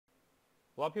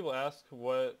A lot of people ask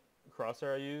what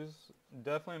crosshair I use.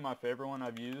 Definitely my favorite one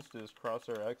I've used is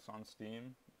Crosshair X on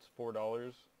Steam. It's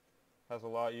 $4. Has a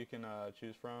lot you can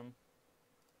choose from.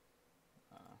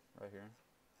 Right here.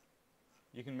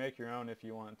 You can make your own if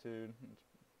you want to. It's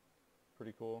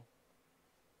pretty cool.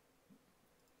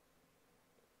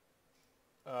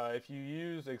 If you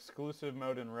use exclusive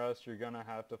mode in Rust, you're going to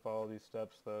have to follow these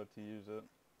steps though to use it.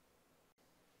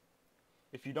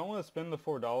 If you don't want to spend the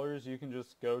 $4, you can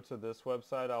just go to this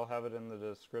website. I'll have it in the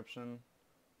description.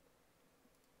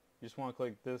 You just want to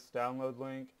click this download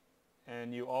link,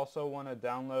 and you also want to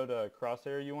download a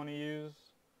crosshair you want to use.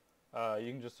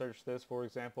 You can just search this, for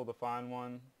example, to find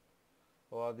one.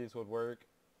 A lot of these would work.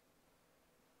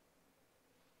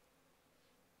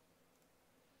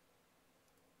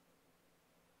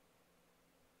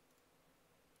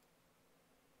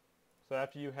 So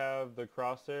after you have the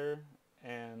crosshair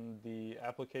and the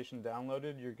application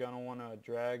downloaded, you're going to want to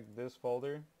drag this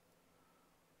folder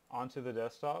onto the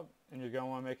desktop, and you're going to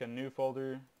want to make a new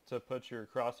folder to put your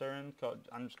crosshair in.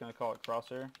 I'm just going to call it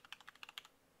crosshair.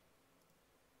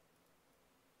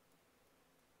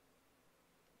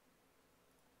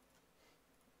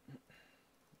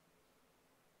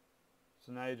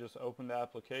 So now you just open the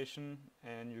application,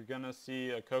 and you're going to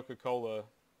see a Coca-Cola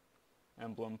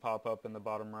emblem pop up in the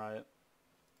bottom right.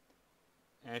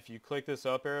 And if you click this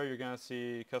up arrow, you're going to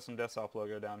see custom desktop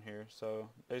logo down here. So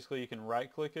basically you can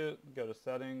right click it, go to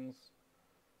settings,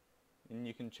 and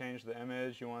you can change the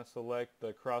image. You want to select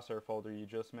the crosshair folder you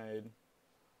just made,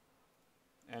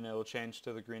 and it will change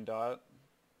to the green dot.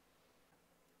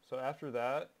 So after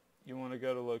that, you want to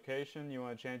go to location, you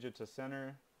want to change it to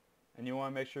center, and you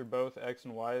want to make sure both X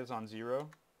and Y is on 0.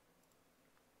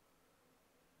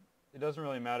 It doesn't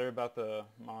really matter about the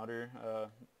monitor.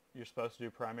 You're supposed to do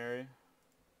primary.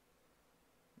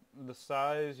 The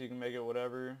size, you can make it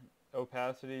whatever.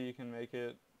 Opacity, you can make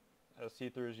it as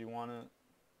see-through as you want it.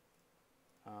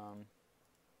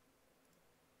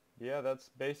 Yeah, that's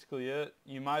basically it.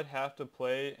 You might have to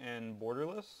play in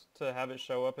borderless to have it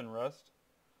show up in Rust.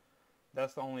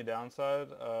 That's the only downside.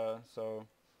 So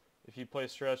if you play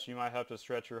stretch, you might have to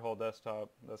stretch your whole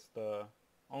desktop. That's the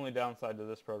only downside to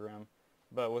this program.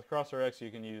 But with Crosshair X,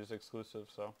 you can use exclusive.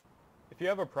 So if you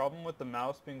have a problem with the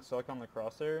mouse being stuck on the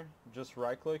crosshair, just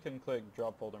right click and click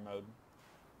drop folder mode,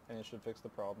 and it should fix the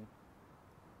problem.